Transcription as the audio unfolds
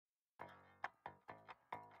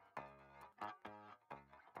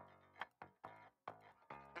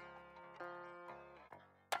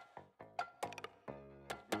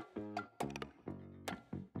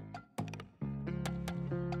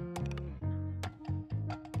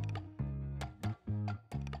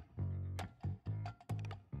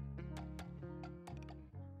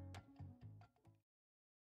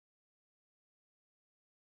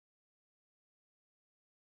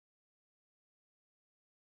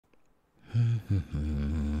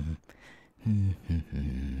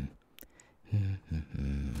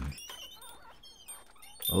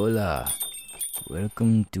Hola,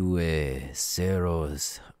 welcome to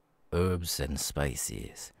Sero's Herbs and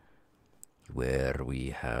Spices, where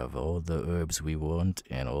we have all the herbs we want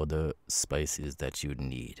and all the spices that you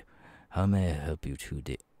need. How may I help you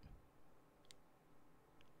today?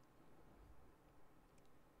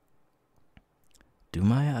 Do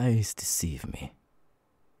my eyes deceive me?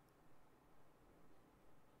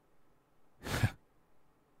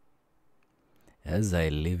 As I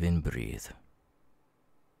live and breathe,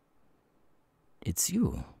 it's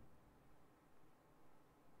you.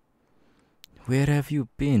 Where have you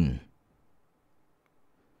been?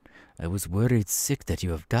 I was worried sick that you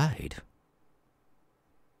have died.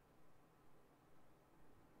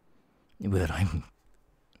 Well,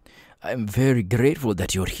 I'm very grateful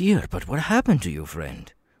that you're here, but what happened to you,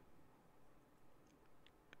 friend?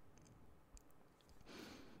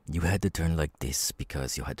 You had to turn like this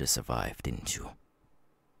because you had to survive, didn't you?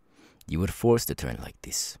 You were forced to turn like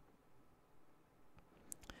this.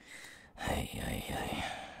 Hey.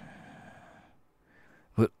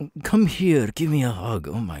 Well, come here, give me a hug.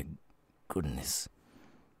 Oh my goodness.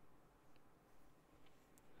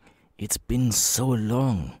 It's been so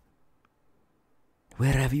long.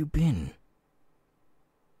 Where have you been?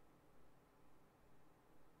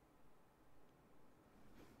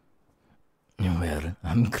 Well,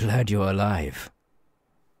 I'm glad you're alive.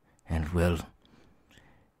 And well,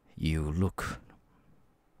 you look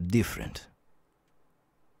different.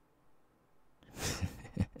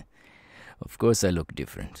 Of course I look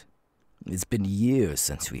different. It's been years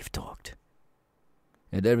since we've talked.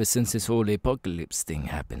 And ever since this whole apocalypse thing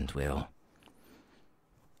happened, well,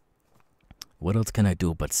 what else can I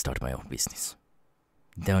do but start my own business?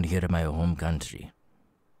 Down here in my home country.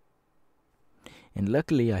 And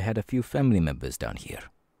luckily I had a few family members down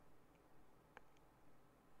here.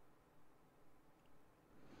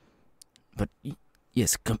 But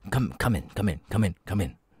yes, come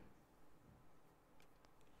in.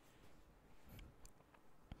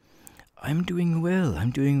 I'm doing well,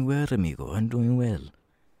 amigo. I'm doing well.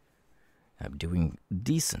 I'm doing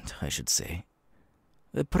decent, I should say.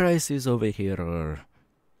 The prices over here are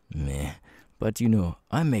meh. But you know,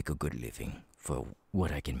 I make a good living for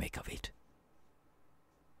what I can make of it.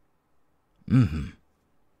 And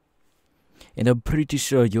I'm pretty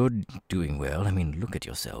sure you're doing well. I mean, look at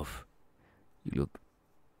yourself. You look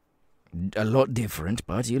a lot different,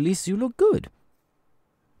 but at least you look good.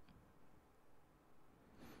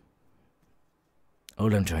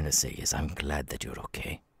 All I'm trying to say is I'm glad that you're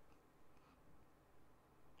okay.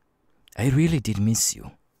 I really did miss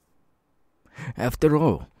you. After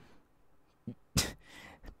all,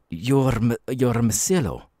 you're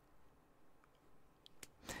Marcelo.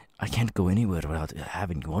 I can't go anywhere without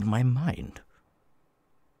having you on my mind.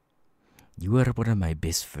 You are one of my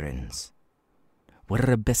best friends. One of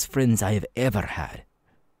the best friends I have ever had.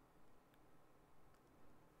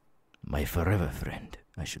 My forever friend,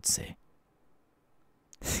 I should say.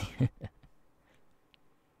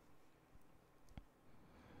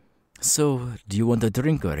 So, do you want a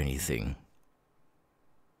drink or anything?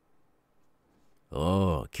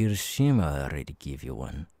 Oh, Kirishima already gave you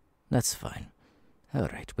one. That's fine.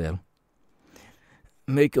 Alright, well,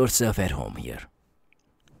 make yourself at home here.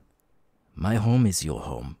 My home is your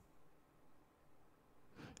home.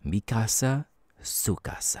 Mi casa, su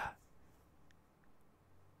casa.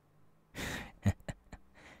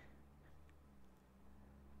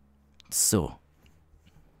 So,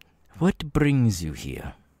 what brings you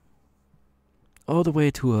here? All the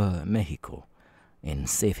way to Mexico, in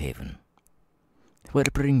Safe Haven.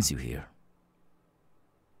 What brings you here?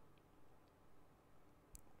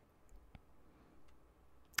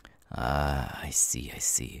 Ah, I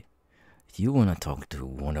see. You want to talk to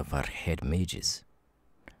one of our head mages,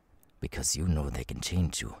 because you know they can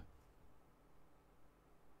change you.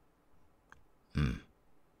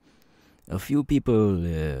 A few people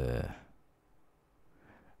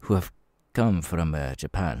who have come from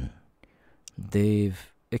Japan,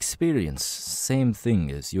 they've experienced same thing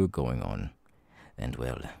as you're going on. And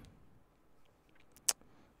well,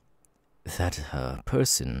 that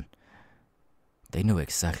person, they know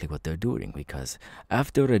exactly what they're doing, because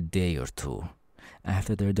after a day or two,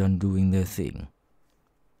 after they're done doing their thing,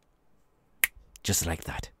 just like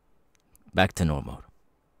that, back to normal.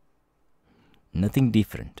 Nothing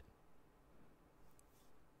different.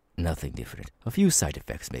 A few side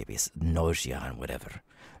effects, maybe, nausea and whatever.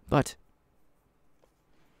 But,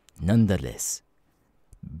 nonetheless,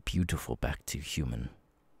 beautiful back to human.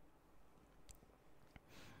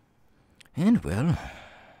 And well,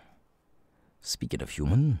 Speaking of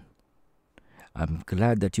human, I'm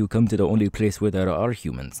glad that you come to the only place where there are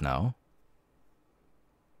humans now.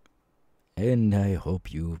 And I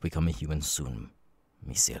hope you become a human soon,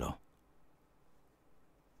 mi Sero.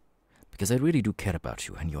 Because I really do care about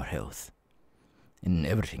you and your health. And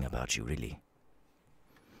everything about you, really.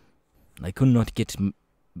 I could not get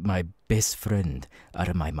my best friend out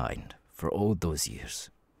of my mind for all those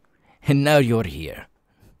years. And now you're here.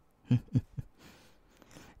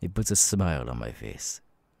 It puts a smile on my face.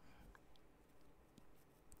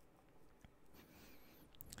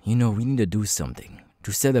 You know, we need to do something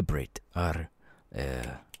to celebrate our,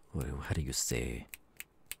 how do you say?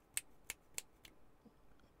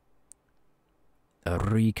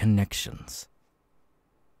 Reconnections.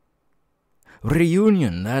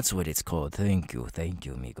 Reunion, that's what it's called. Thank you,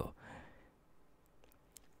 amigo.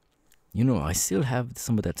 You know, I still have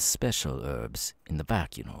some of that special herbs in the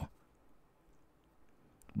back, you know.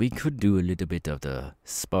 We could do a little bit of the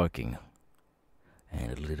sparking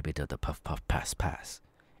and a little bit of the puff puff pass pass,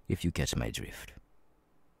 if you catch my drift.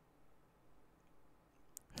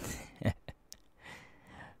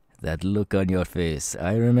 That look on your face,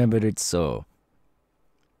 I remembered it so.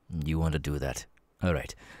 You want to do that?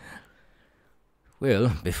 Alright.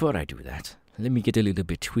 Well, before I do that, let me get a little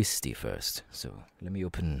bit twisty first. So, let me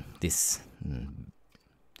open this.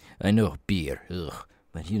 I know, beer, ugh.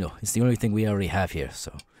 But you know, it's the only thing we already have here,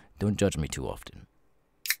 so don't judge me too often.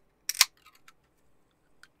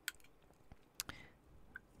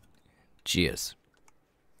 Cheers.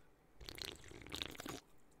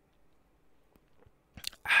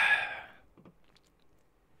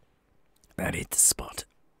 That hit the spot.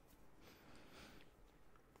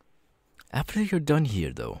 After you're done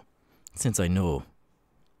here, though, since I know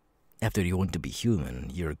after you want to be human,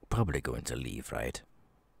 you're probably going to leave, right?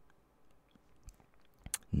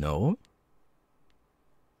 No?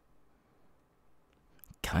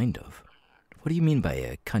 Kind of. What do you mean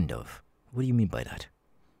by kind of? What do you mean by that?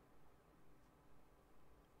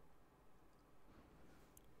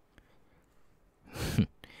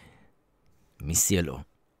 Mi Cielo,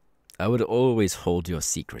 I would always hold your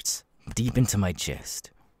secrets deep into my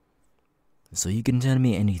chest. So you can tell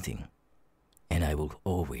me anything, and I will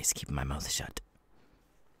always keep my mouth shut.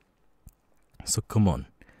 So come on,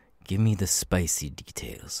 give me the spicy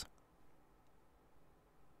details.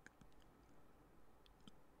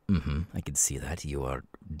 I can see that. You are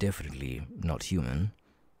definitely not human.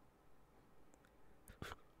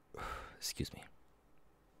 Excuse me.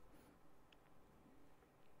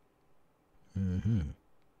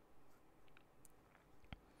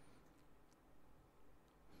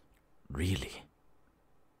 Really?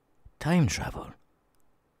 Time travel?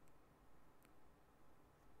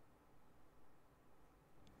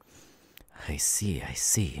 I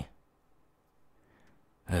see.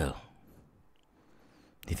 Well,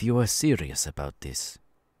 if you are serious about this,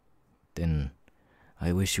 then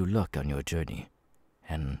I wish you luck on your journey,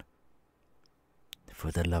 and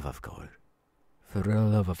for the love of God, for the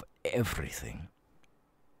love of everything,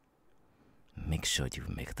 make sure you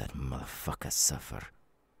make that motherfucker suffer.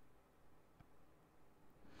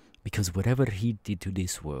 Because whatever he did to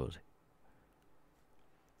this world,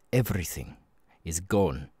 everything is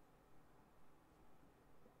gone.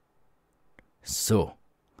 So,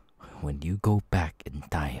 when you go back in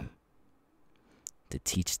time to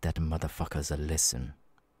teach that motherfucker a lesson,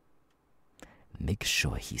 make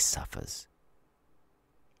sure he suffers.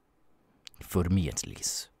 For me at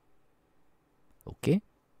least. Okay?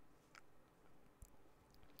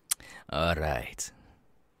 Alright.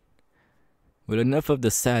 Well, enough of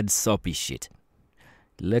the sad, soppy shit.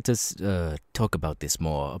 Let us talk about this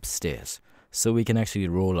more upstairs, so we can actually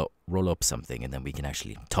roll up something, and then we can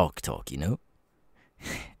actually talk, you know?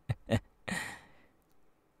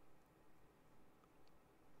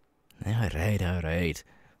 Alright.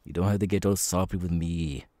 You don't have to get all soppy with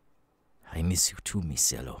me. I miss you too, mi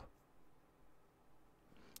Cielo.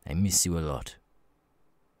 I miss you a lot.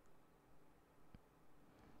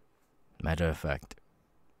 Matter of fact,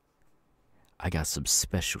 I got some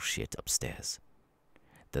special shit upstairs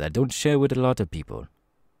that I don't share with a lot of people.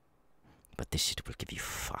 But this shit will get you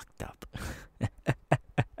fucked up.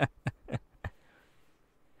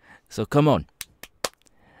 So come on.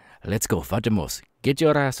 Let's go, Fatimos. Get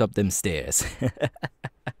your ass up them stairs.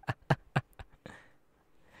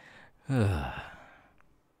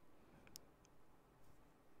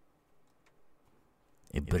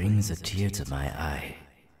 It brings a tear to my eye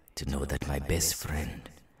to know that my best friend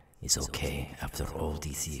is okay after all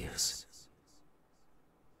these years.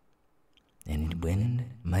 And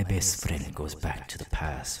when my best friend goes back to the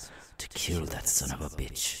past to kill that son of a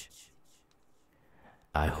bitch,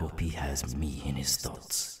 I hope he has me in his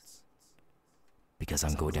thoughts. Because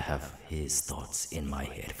I'm going to have his thoughts in my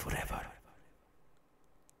head forever.